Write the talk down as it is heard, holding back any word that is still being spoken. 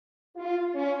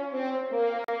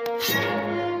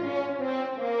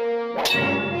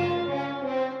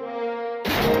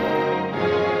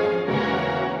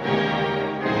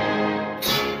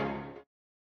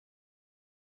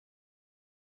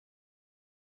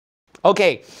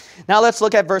Okay, now let's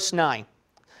look at verse 9.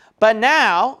 But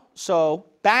now, so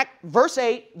back, verse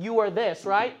 8, you are this,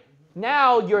 right?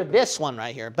 Now you're this one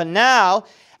right here. But now,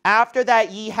 after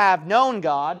that ye have known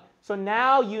God, so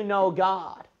now you know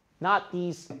God, not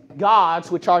these gods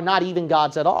which are not even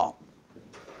gods at all.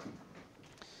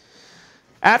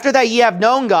 After that ye have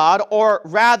known God, or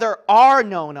rather are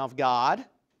known of God.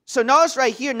 So notice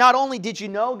right here, not only did you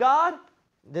know God,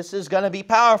 this is going to be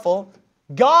powerful,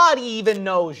 God even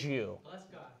knows you. Bless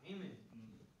God. Amen.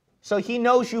 So he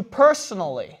knows you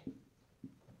personally.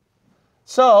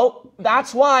 So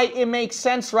that's why it makes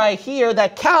sense right here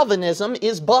that Calvinism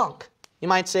is bunk. You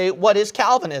might say, what is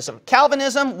Calvinism?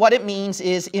 Calvinism, what it means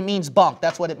is, it means bunk.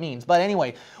 That's what it means. But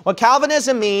anyway, what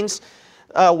Calvinism means,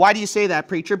 why do you say that,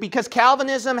 preacher? Because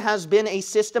Calvinism has been a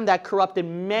system that corrupted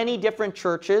many different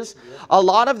churches. A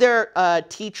lot of their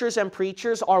teachers and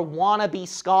preachers are wannabe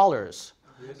scholars.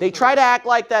 They try to act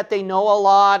like that they know a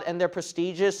lot and they're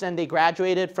prestigious and they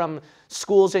graduated from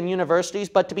schools and universities.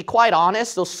 But to be quite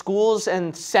honest, those schools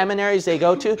and seminaries they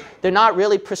go to, they're not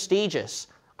really prestigious.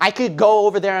 I could go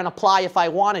over there and apply if I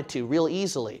wanted to real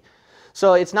easily.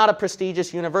 So it's not a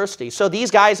prestigious university. So these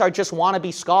guys are just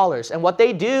wannabe scholars. And what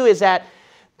they do is that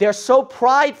they're so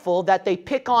prideful that they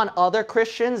pick on other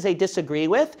Christians they disagree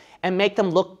with and make them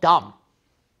look dumb.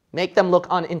 Make them look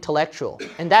unintellectual.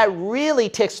 And that really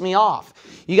ticks me off.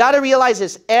 You got to realize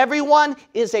this. Everyone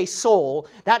is a soul.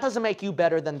 That doesn't make you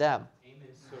better than them.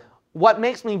 Amen, sir. What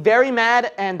makes me very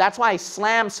mad, and that's why I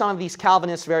slam some of these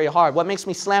Calvinists very hard. What makes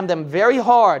me slam them very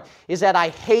hard is that I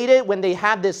hate it when they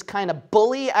have this kind of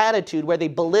bully attitude where they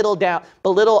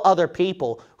belittle other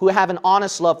people who have an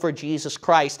honest love for Jesus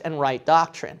Christ and right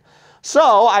doctrine.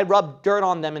 So I rub dirt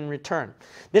on them in return.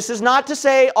 This is not to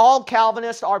say all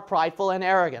Calvinists are prideful and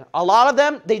arrogant. A lot of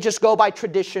them, they just go by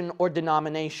tradition or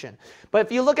denomination. But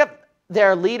if you look at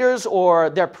their leaders or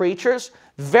their preachers,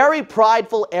 very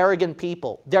prideful, arrogant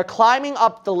people. They're climbing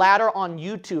up the ladder on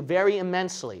YouTube very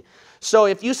immensely. So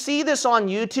if you see this on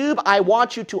YouTube, I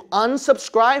want you to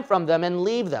unsubscribe from them and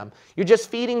leave them. You're just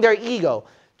feeding their ego.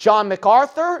 John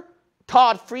MacArthur,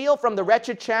 Todd Friel from the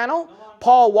Wretched Channel,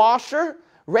 Paul Washer.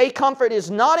 Ray Comfort is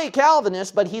not a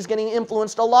Calvinist, but he's getting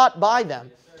influenced a lot by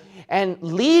them. And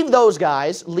leave those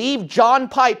guys. Leave John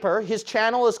Piper. His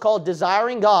channel is called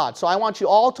Desiring God. So I want you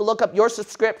all to look up your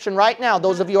subscription right now,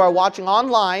 those of you who are watching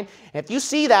online. If you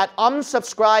see that,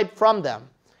 unsubscribe from them.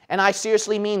 And I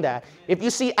seriously mean that. If you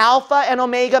see Alpha and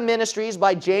Omega Ministries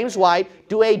by James White,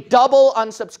 do a double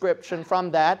unsubscription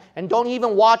from that. And don't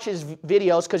even watch his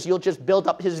videos because you'll just build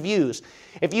up his views.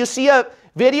 If you see a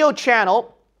video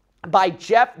channel by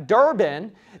Jeff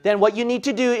Durbin, then what you need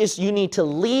to do is you need to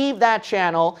leave that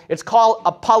channel. It's called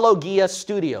Apologia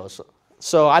Studios.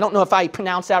 So I don't know if I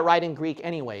pronounced that right in Greek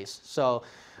anyways. So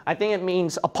I think it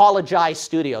means apologize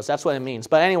studios. That's what it means.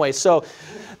 But anyway, so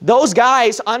those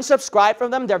guys, unsubscribe from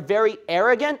them. They're very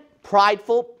arrogant,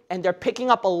 prideful, and they're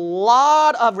picking up a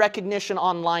lot of recognition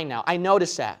online now. I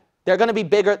noticed that. They're going to be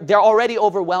bigger. They're already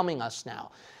overwhelming us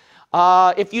now.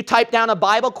 If you type down a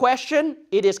Bible question,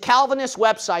 it is Calvinist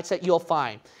websites that you'll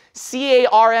find.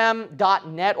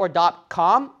 carm.net or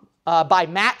 .com by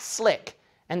Matt Slick.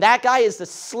 And that guy is the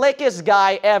slickest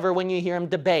guy ever when you hear him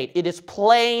debate. It is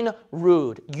plain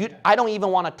rude. I don't even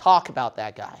want to talk about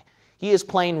that guy. He is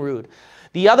plain rude.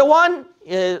 The other one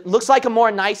looks like a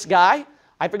more nice guy.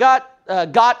 I forgot,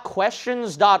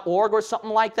 gotquestions.org or something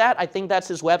like that. I think that's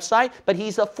his website. But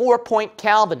he's a 4-point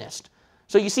Calvinist.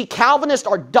 So you see, Calvinists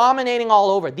are dominating all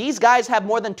over. These guys have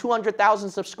more than 200,000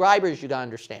 subscribers, you gotta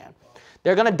understand.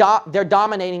 They're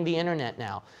dominating the internet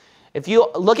now. If you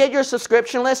look at your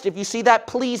subscription list, if you see that,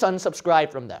 please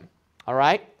unsubscribe from them. All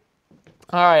right?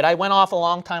 All right, I went off a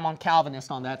long time on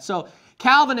Calvinists on that. So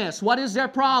Calvinists, what is their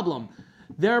problem?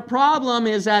 Their problem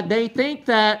is that they think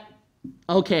that,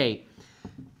 okay,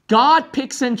 God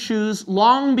picks and chooses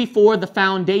long before the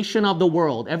foundation of the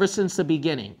world, ever since the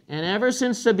beginning. And ever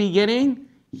since the beginning,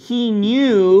 he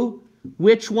knew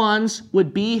which ones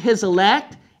would be his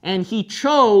elect, and he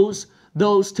chose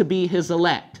those to be his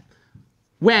elect.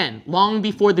 When? Long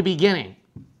before the beginning.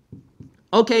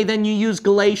 Okay, then you use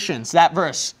Galatians, that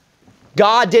verse.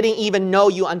 God didn't even know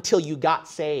you until you got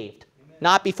saved,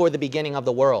 not before the beginning of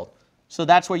the world. So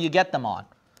that's where you get them on.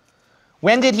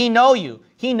 When did he know you?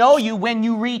 He knew you when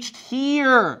you reached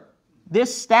here,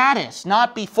 this status,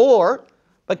 not before.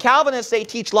 But Calvinists, they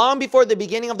teach long before the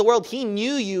beginning of the world, he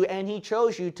knew you and he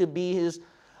chose you to be his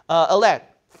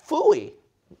elect. Phooey.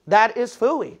 That is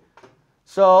phooey.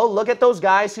 So look at those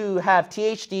guys who have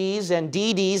THDs and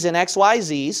DDs and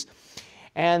XYZs.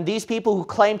 And these people who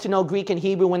claim to know Greek and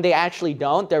Hebrew when they actually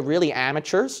don't. They're really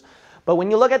amateurs. But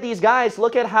when you look at these guys,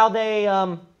 look at how they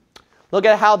Look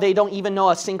at how they don't even know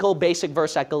a single basic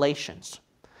verse at Galatians.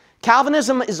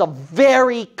 Calvinism is a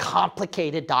very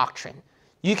complicated doctrine.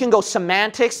 You can go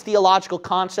semantics, theological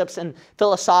concepts, and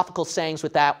philosophical sayings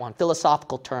with that one,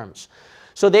 philosophical terms.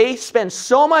 So they spend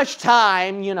so much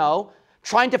time,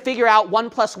 trying to figure out 1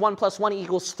 + 1 +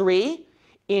 1 = 3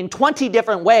 in 20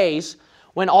 different ways,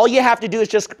 when all you have to do is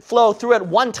just flow through it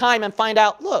one time and find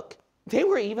out, look, they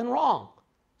were even wrong.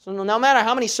 So no matter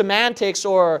how many semantics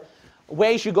or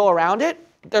ways you go around it,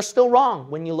 they're still wrong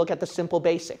when you look at the simple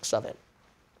basics of it.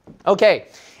 Okay,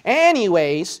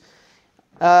 anyways,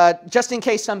 just in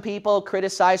case some people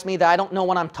criticize me that I don't know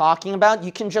what I'm talking about,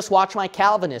 you can just watch my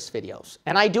Calvinist videos.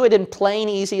 And I do it in plain,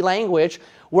 easy language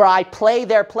where I play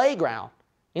their playground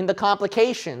in the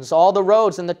complications, all the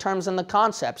roads and the terms and the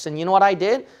concepts. And you know what I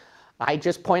did? I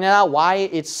just pointed out why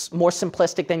it's more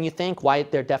simplistic than you think, why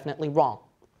they're definitely wrong.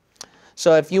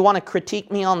 So if you want to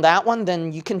critique me on that one,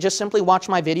 then you can just simply watch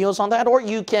my videos on that, or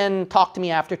you can talk to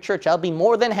me after church. I'll be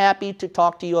more than happy to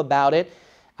talk to you about it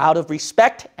out of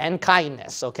respect and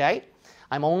kindness, okay?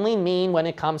 I'm only mean when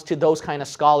it comes to those kind of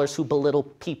scholars who belittle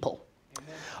people.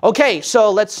 Amen. Okay, so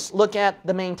let's look at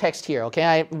the main text here, okay?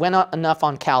 I went enough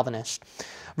on Calvinist.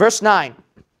 Verse 9.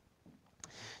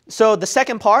 So the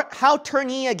second part, how turn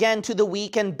ye again to the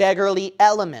weak and beggarly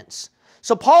elements?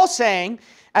 So Paul's saying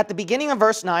at the beginning of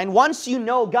verse 9, once you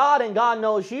know God and God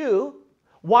knows you,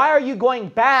 why are you going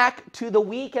back to the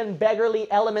weak and beggarly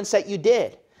elements that you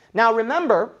did? Now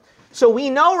remember, so we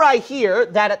know right here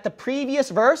that at the previous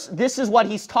verse, this is what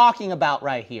he's talking about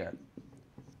right here.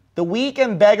 The weak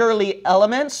and beggarly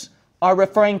elements are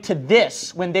referring to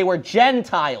this when they were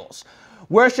Gentiles,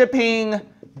 worshiping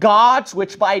gods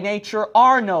which by nature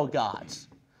are no gods.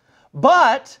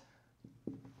 But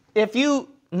if you,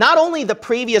 not only the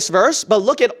previous verse, but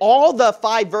look at all the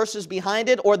 5 verses behind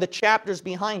it or the chapters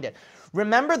behind it.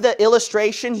 Remember the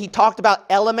illustration he talked about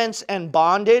elements and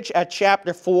bondage at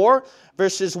chapter 4,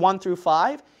 verses 1 through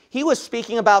 5? He was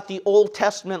speaking about the Old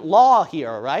Testament law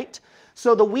here, right?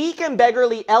 So the weak and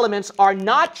beggarly elements are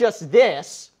not just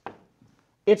this,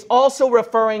 it's also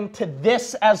referring to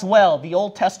this as well, the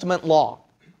Old Testament law.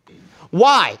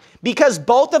 Why? Because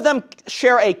both of them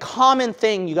share a common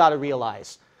thing you got to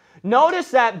realize.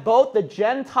 Notice that both the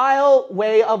Gentile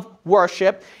way of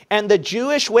worship and the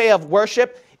Jewish way of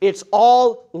worship, it's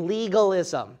all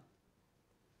legalism.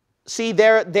 See,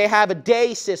 they have a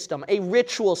day system, a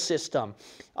ritual system,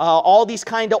 all these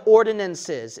kind of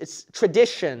ordinances, it's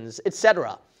traditions,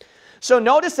 etc. So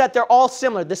notice that they're all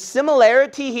similar. The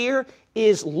similarity here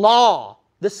is law.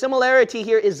 The similarity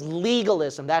here is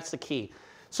legalism. That's the key.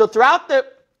 So throughout the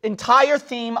entire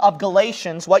theme of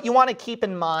Galatians, what you want to keep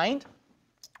in mind,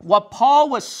 what Paul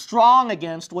was strong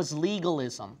against was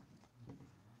legalism.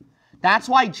 That's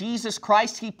why Jesus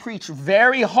Christ, he preached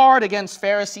very hard against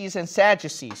Pharisees and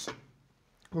Sadducees,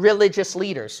 religious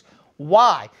leaders.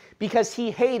 Why? Because he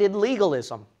hated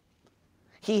legalism.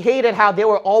 He hated how they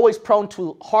were always prone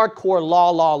to hardcore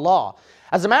law.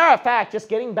 As a matter of fact, just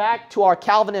getting back to our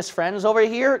Calvinist friends over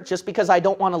here, just because I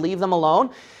don't want to leave them alone,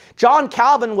 John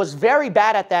Calvin was very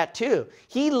bad at that too.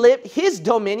 His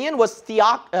dominion was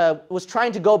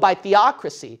trying to go by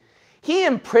theocracy. He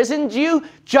imprisoned you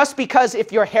just because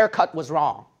if your haircut was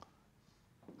wrong.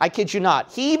 I kid you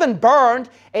not. He even burned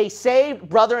a saved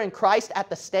brother in Christ at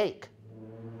the stake.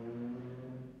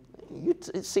 You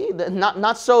see,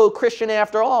 not so Christian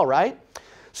after all, right?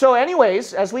 So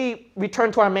anyways, as we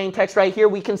return to our main text right here,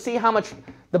 we can see how much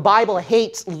the Bible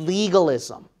hates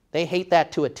legalism. They hate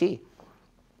that to a T.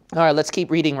 All right, let's keep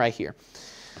reading right here.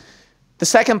 The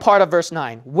second part of verse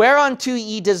 9. Whereunto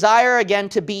ye desire again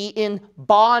to be in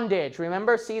bondage.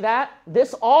 Remember, see that?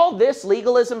 All this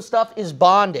legalism stuff is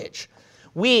bondage.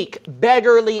 Weak,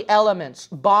 beggarly elements,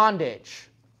 bondage.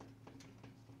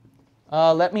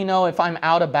 Let me know if I'm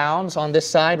out of bounds on this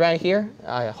side right here.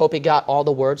 I hope you got all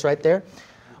the words right there.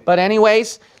 But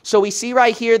anyways, so we see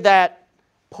right here that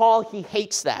Paul, he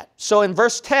hates that. So in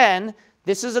verse 10,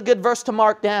 this is a good verse to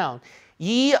mark down.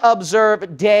 Ye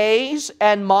observe days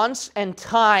and months and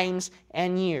times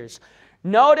and years.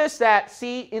 Notice that,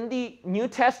 see, in the New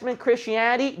Testament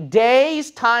Christianity,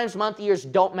 days, times, months, years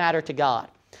don't matter to God.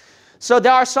 So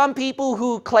there are some people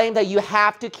who claim that you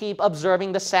have to keep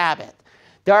observing the Sabbath.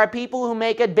 There are people who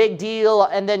make a big deal,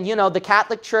 and then, the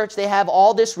Catholic Church, they have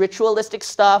all this ritualistic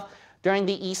stuff during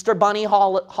the Easter Bunny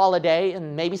holiday,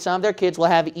 and maybe some of their kids will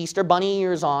have Easter Bunny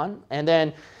ears on, and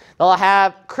then they'll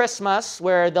have Christmas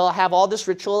where they'll have all this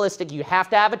ritualistic, you have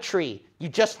to have a tree. You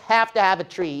just have to have a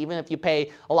tree, even if you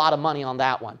pay a lot of money on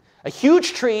that one. A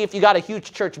huge tree if you got a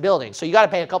huge church building, so you got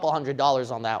to pay a couple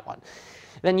 $100s on that one.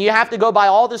 Then you have to go by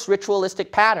all this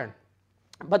ritualistic pattern.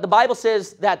 But the Bible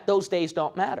says that those days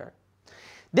don't matter.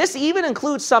 This even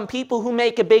includes some people who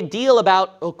make a big deal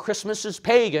about, oh, Christmas is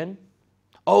pagan.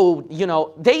 Oh, you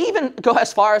know, they even go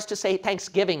as far as to say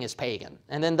Thanksgiving is pagan.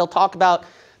 And then they'll talk about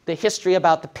the history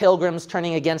about the Pilgrims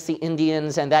turning against the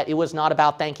Indians and that it was not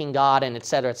about thanking God and et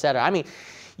cetera, et cetera. I mean,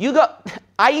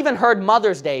 I even heard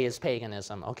Mother's Day is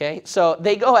paganism, okay? So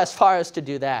they go as far as to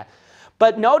do that.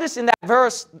 But notice in that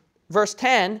verse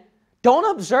 10,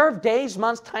 don't observe days,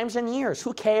 months, times, and years.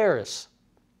 Who cares?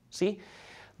 See?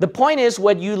 The point is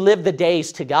when you live the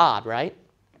days to God, right?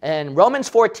 And Romans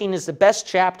 14 is the best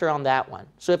chapter on that one.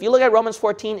 So if you look at Romans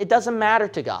 14, it doesn't matter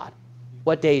to God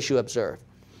what days you observe.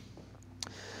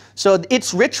 So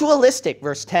it's ritualistic,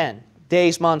 verse 10,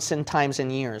 days, months, and times,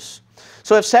 and years.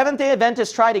 So if Seventh-day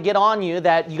Adventists try to get on you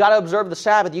that you got to observe the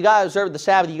Sabbath, you got to observe the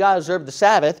Sabbath, you got to observe the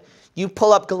Sabbath, you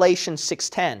pull up Galatians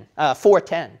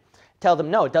 4:10. Tell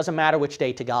them, no, it doesn't matter which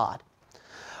day to God.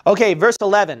 Okay, verse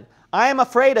 11. I am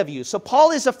afraid of you. So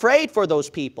Paul is afraid for those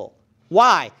people.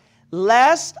 Why?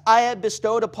 Lest I have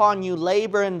bestowed upon you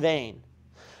labor in vain.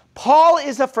 Paul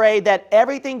is afraid that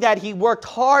everything that he worked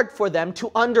hard for them to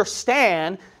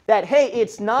understand that, hey,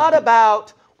 it's not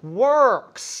about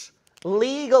works,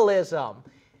 legalism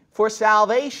for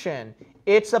salvation.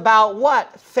 It's about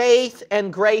what? Faith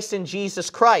and grace in Jesus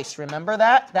Christ. Remember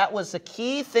that? That was the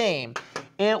key theme.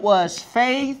 It was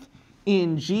faith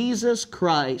in Jesus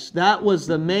Christ. That was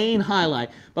the main highlight.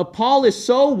 But Paul is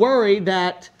so worried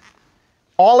that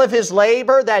all of his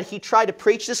labor that he tried to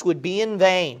preach this would be in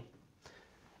vain.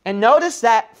 And notice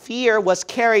that fear was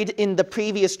carried in the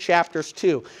previous chapters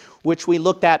too, which we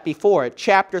looked at before.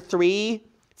 Chapter 3,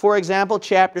 for example,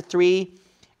 chapter 3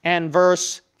 and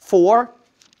verse 4.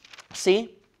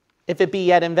 See? If it be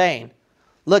yet in vain.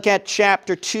 Look at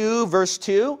chapter 2, verse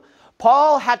 2.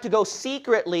 Paul had to go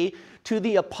secretly to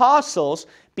the apostles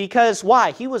because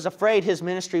why? He was afraid his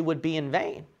ministry would be in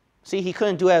vain. See, he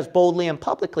couldn't do it as boldly and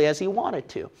publicly as he wanted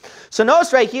to. So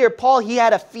notice right here, Paul, he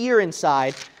had a fear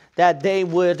inside that they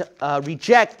would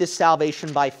reject this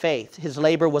salvation by faith. His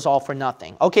labor was all for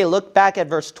nothing. Okay, look back at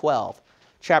verse 12.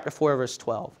 Chapter 4, verse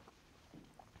 12.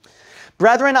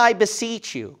 Brethren, I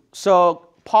beseech you. So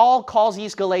Paul calls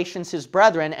these Galatians his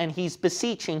brethren, and he's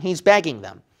beseeching, he's begging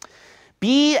them.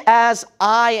 Be as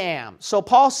I am. So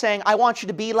Paul's saying, I want you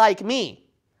to be like me.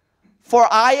 For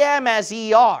I am as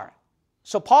ye are.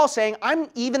 So Paul's saying, I'm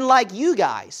even like you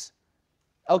guys.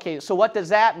 Okay, so what does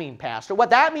that mean, Pastor? What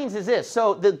that means is this.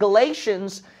 So the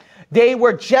Galatians, they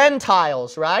were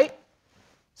Gentiles, right?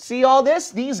 See all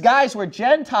this? These guys were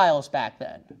Gentiles back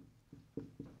then.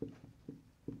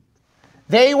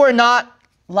 They were not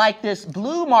like this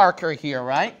blue marker here,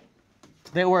 right?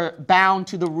 They were bound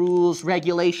to the rules,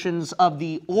 regulations of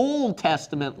the Old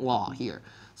Testament law here.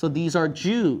 So these are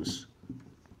Jews.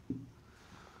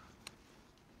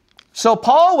 So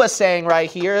Paul was saying right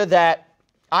here that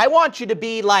I want you to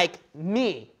be like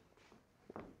me.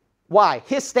 Why?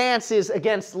 His stance is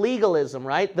against legalism,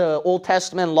 right? The Old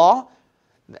Testament law.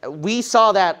 We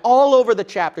saw that all over the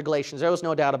chapter Galatians. There was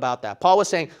no doubt about that. Paul was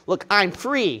saying, look, I'm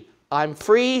free. I'm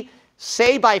free,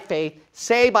 saved by faith,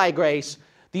 saved by grace.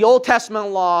 The Old Testament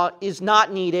law is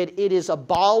not needed. It is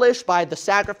abolished by the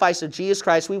sacrifice of Jesus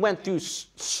Christ. We went through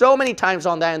so many times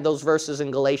on that in those verses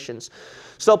in Galatians.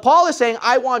 So Paul is saying,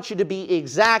 I want you to be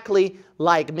exactly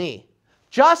like me.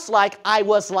 Just like I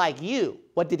was like you.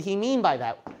 What did he mean by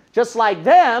that? Just like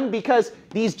them, because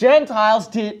these Gentiles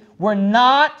were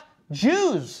not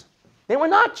Jews. They were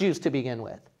not Jews to begin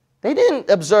with. They didn't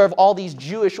observe all these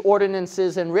Jewish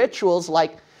ordinances and rituals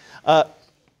like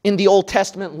in the Old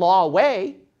Testament law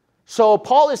way. So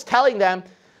Paul is telling them,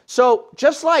 so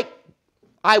just like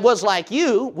I was like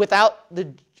you without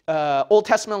the Old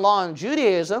Testament law and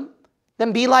Judaism,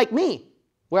 then be like me,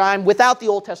 where I'm without the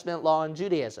Old Testament law and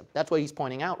Judaism. That's what he's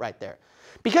pointing out right there.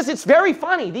 Because it's very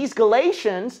funny, these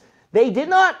Galatians, they did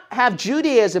not have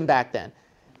Judaism back then.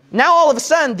 Now all of a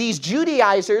sudden, these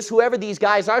Judaizers, whoever these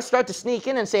guys are, start to sneak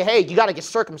in and say, hey, you got to get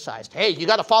circumcised. Hey, you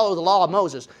got to follow the law of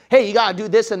Moses. Hey, you got to do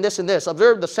this and this and this.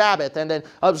 Observe the Sabbath and then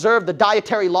observe the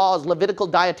dietary laws, Levitical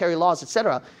dietary laws,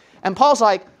 etc. And Paul's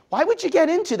like, why would you get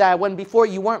into that when before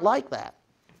you weren't like that?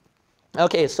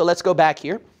 Okay, so let's go back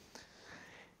here.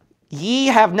 Ye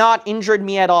have not injured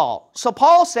me at all. So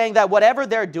Paul's saying that whatever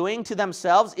they're doing to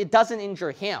themselves, it doesn't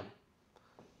injure him.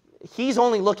 He's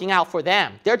only looking out for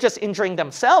them. They're just injuring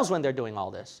themselves when they're doing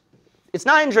all this. It's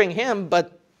not injuring him,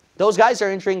 but those guys are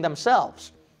injuring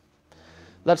themselves.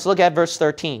 Let's look at verse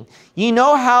 13. Ye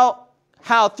know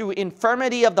how through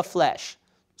infirmity of the flesh.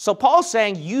 So Paul's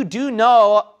saying, you do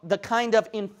know the kind of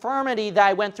infirmity that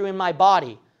I went through in my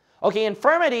body. Okay,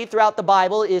 infirmity throughout the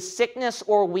Bible is sickness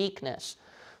or weakness.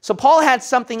 So Paul had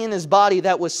something in his body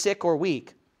that was sick or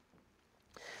weak.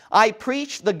 I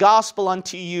preached the gospel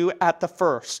unto you at the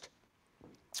first.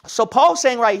 So Paul's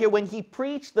saying right here, when he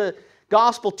preached the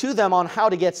gospel to them on how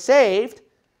to get saved,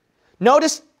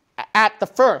 notice at the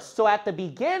first. So at the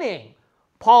beginning,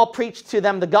 Paul preached to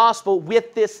them the gospel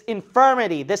with this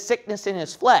infirmity, this sickness in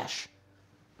his flesh.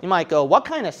 You might go, what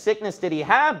kind of sickness did he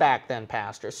have back then,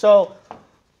 Pastor? So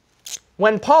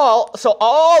when Paul, so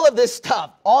all of this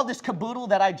stuff, all this caboodle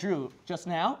that I drew just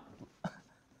now,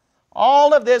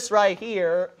 all of this right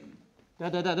here,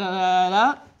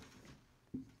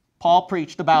 Paul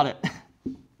preached about it.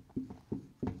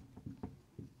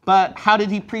 But how did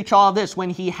he preach all of this? When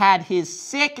he had his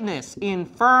sickness,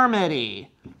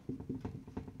 infirmity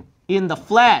in the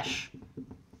flesh.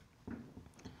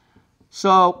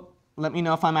 So let me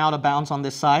know if I'm out of bounds on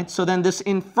this side. So then this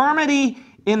infirmity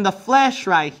in the flesh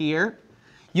right here,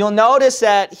 you'll notice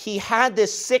that he had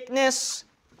this sickness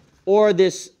or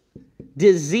this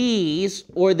disease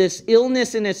or this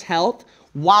illness in his health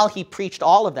while he preached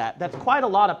all of that. That's quite a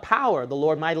lot of power the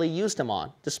Lord mightily used him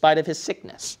on, despite of his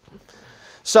sickness.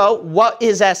 So what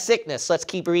is that sickness? Let's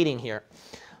keep reading here.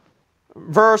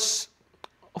 Verse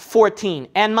 14,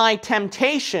 and my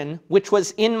temptation, which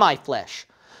was in my flesh.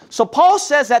 So Paul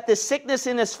says that this sickness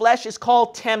in his flesh is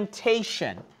called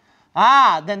temptation.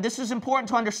 Then this is important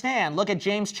to understand. Look at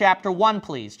James chapter 1,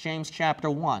 please. James chapter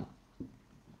 1.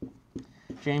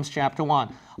 James chapter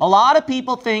 1. A lot of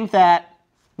people think that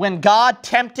when God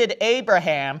tempted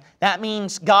Abraham, that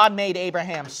means God made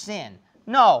Abraham sin.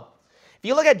 No. If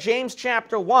you look at James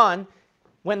chapter 1,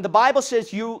 when the Bible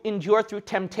says you endure through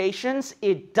temptations,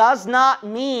 it does not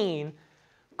mean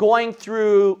going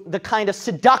through the kind of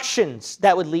seductions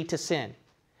that would lead to sin.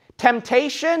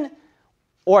 Temptation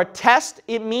or test,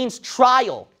 it means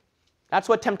trial. That's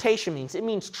what temptation means. It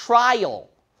means trial.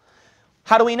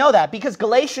 How do we know that? Because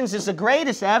Galatians is the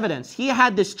greatest evidence. He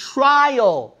had this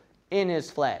trial in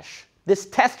his flesh, this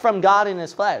test from God in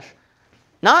his flesh.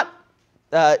 Not,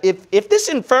 if this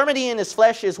infirmity in his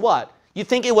flesh is what? You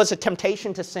think it was a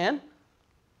temptation to sin?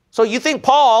 So you think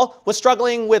Paul was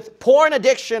struggling with porn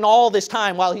addiction all this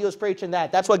time while he was preaching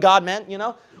that? That's what God meant, you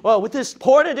know? Well, with this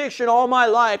porn addiction all my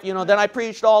life, you know, then I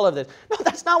preached all of this. No,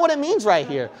 that's not what it means right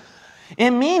here.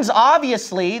 It means,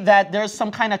 obviously, that there's some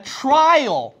kind of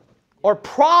trial or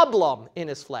problem in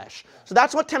his flesh. So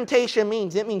that's what temptation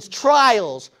means. It means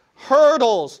trials,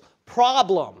 hurdles,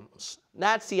 problems.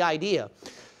 That's the idea.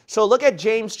 So look at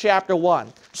James chapter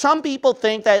 1. Some people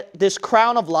think that this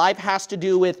crown of life has to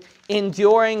do with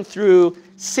enduring through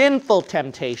sinful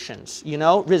temptations, you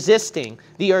know, resisting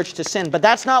the urge to sin. But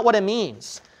that's not what it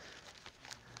means.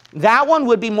 That one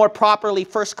would be more properly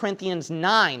 1 Corinthians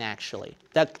 9, actually,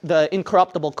 the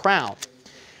incorruptible crown.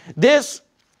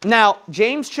 Now,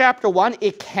 James chapter 1,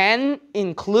 it can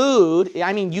include,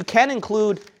 you can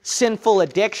include sinful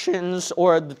addictions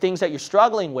or the things that you're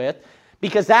struggling with,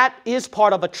 because that is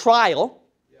part of a trial.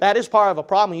 That is part of a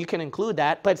problem. You can include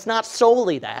that, but it's not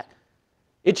solely that.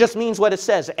 It just means what it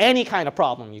says, any kind of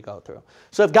problem you go through.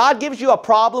 So if God gives you a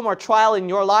problem or trial in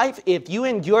your life, if you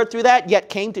endured through that yet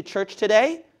came to church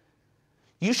today,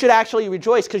 you should actually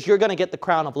rejoice because you're going to get the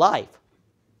crown of life.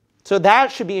 So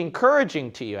that should be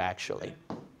encouraging to you, actually.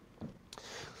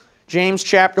 James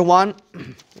chapter 1,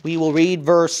 we will read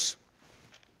verse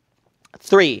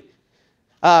 3.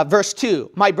 Verse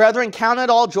 2, my brethren, count it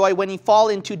all joy when ye fall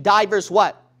into divers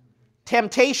what?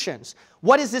 Temptations.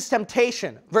 What is this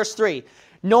temptation? Verse 3,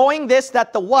 knowing this,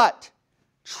 that the what?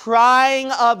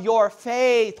 Trying of your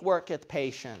faith worketh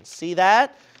patience. See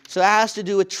that? So that has to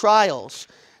do with trials.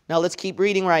 Now let's keep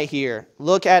reading right here.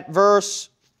 Look at verse,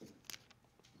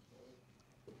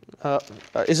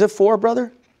 is it 4,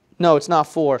 brother? No, it's not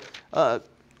 4. Wow,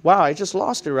 I just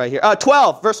lost it right here.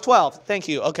 12, verse 12. Thank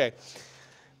you. Okay.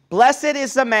 Blessed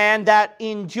is the man that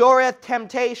endureth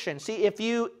temptation. See, if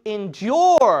you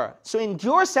endure, so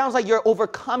endure sounds like you're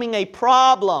overcoming a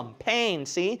problem, pain,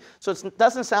 see? So it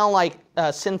doesn't sound like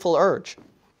a sinful urge.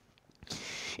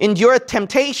 Endureth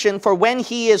temptation, for when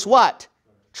he is what?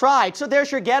 Tried. So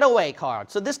there's your getaway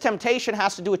card. So this temptation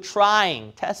has to do with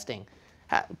trying, testing.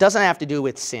 Doesn't have to do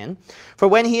with sin. For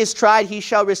when he is tried, he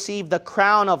shall receive the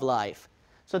crown of life.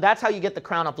 So that's how you get the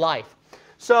crown of life.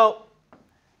 So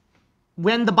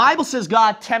when the Bible says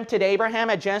God tempted Abraham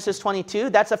at Genesis 22,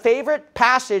 that's a favorite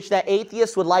passage that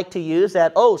atheists would like to use,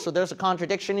 that, oh, so there's a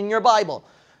contradiction in your Bible.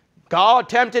 God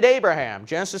tempted Abraham,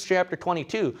 Genesis chapter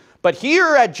 22. But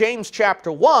here at James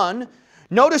chapter 1,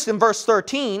 notice in verse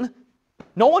 13,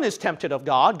 no one is tempted of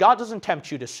God. God doesn't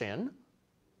tempt you to sin.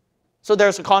 So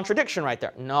there's a contradiction right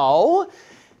there. No,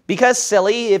 because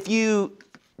silly, if you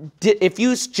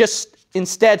just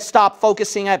instead stopped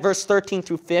focusing at verse 13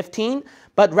 through 15,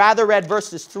 but rather read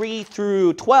verses 3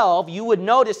 through 12, you would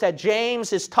notice that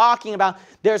James is talking about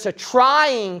there's a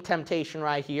trying temptation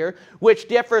right here, which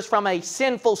differs from a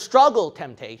sinful struggle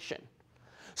temptation.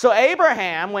 So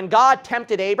Abraham, when God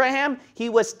tempted Abraham, he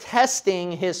was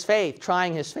testing his faith,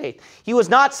 trying his faith. He was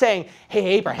not saying, hey,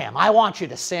 Abraham, I want you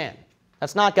to sin.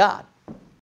 That's not God.